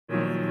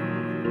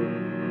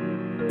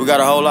We got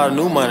a whole lot of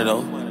new money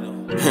though.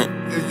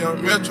 If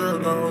Young Metro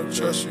don't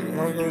trust you,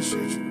 I'm gonna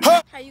shoot you.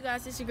 Hey you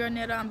guys, it's your girl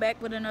Netta. I'm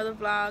back with another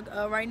vlog.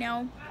 Right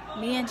now,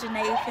 me and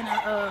Janae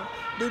finna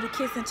do the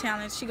kissing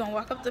challenge. She gonna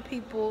walk up to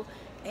people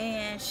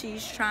and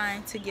she's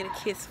trying to get a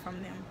kiss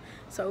from them.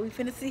 So we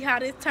finna see how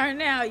this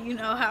turn out. You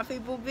know how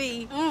people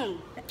be.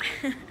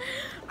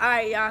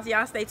 Alright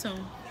y'all stay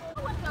tuned.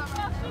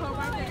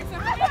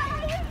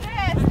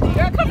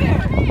 Girl, come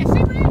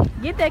here.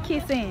 Get that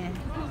kiss in.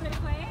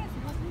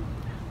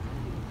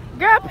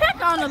 Girl,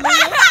 peck on the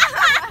little.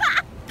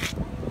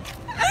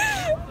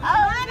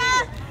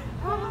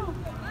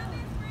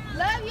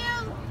 Love you.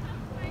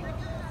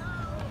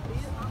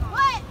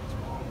 What?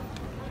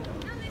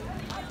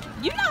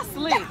 You not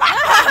slick.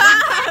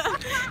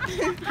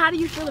 How do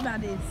you feel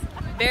about this?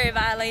 Very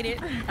violated.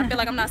 I feel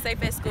like I'm not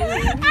safe at school.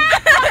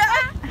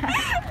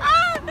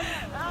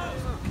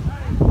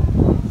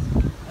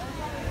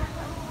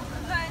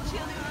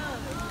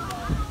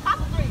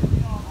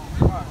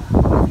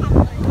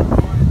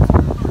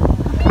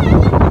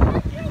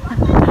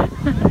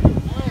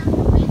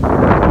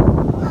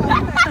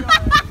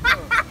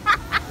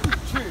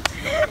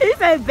 He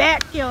said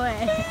back your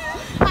ass.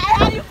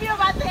 How do you feel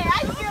about that?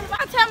 How you feel about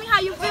that? Tell me how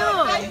you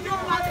feel.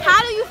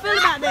 How do you feel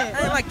about that? I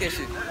didn't like that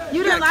shit.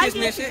 You didn't like kiss me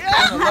and it? shit.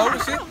 On the load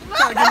and shit.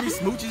 Trying to give me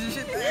smooches and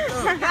shit.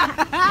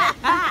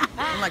 I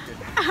don't like that.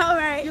 All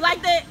right. You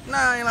like that? Nah,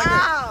 I ain't like that.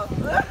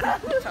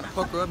 Trying to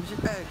fuck her up and shit.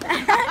 Hey.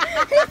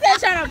 He said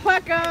trying to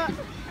puck up.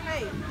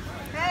 Hey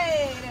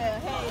there.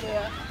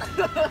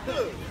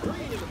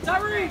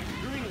 Tariq.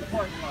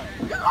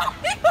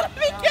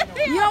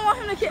 You don't want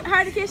him to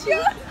her to kiss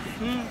you?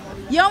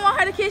 You don't want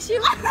her to kiss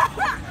you?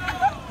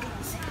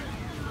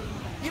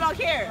 You don't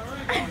care.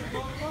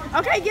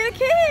 Okay, get a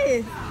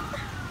kiss.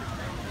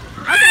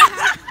 Okay,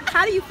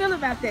 how do you feel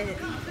about that? I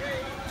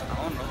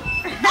don't know.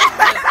 I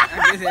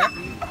guess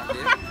happy.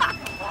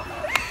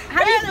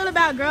 How do you feel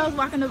about girls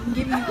walking up and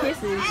giving you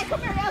kisses?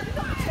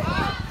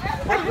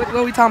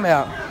 What we talking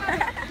about?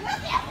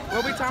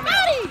 What we talking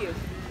about?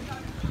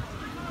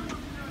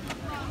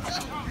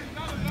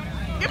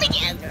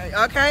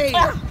 Okay.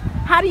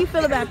 How do you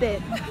feel about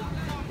that?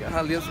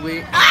 Her lips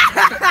wet.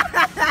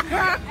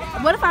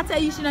 What if I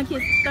tell you she done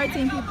kissed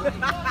 13 people?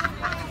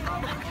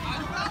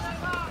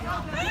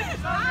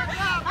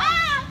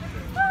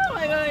 Oh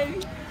my god.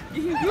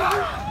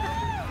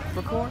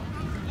 Record?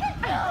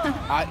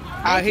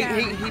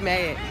 He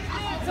mad.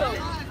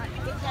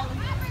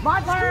 My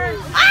turn.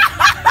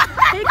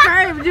 He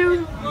curved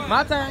you.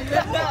 My turn. You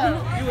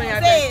ain't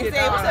out Say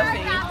there. what's up,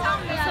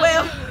 Say.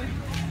 Well,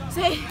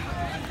 say.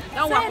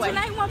 Don't walk away.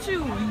 Janae want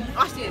you.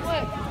 Watch this.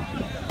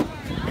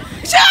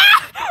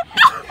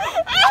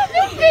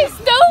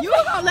 You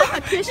ain't gonna let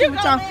her kiss you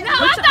with your... No, I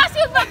thought she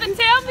was about to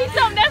tell me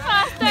something. That's why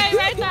I stayed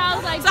right there. I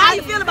was like, So how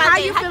you feel about that? How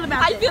you feel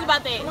about How you that? feel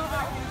about that?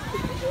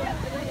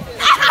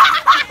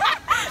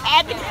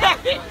 Add the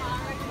carrot.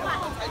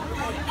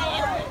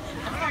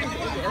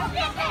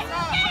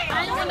 I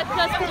didn't want to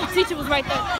cuss because the teacher was right there.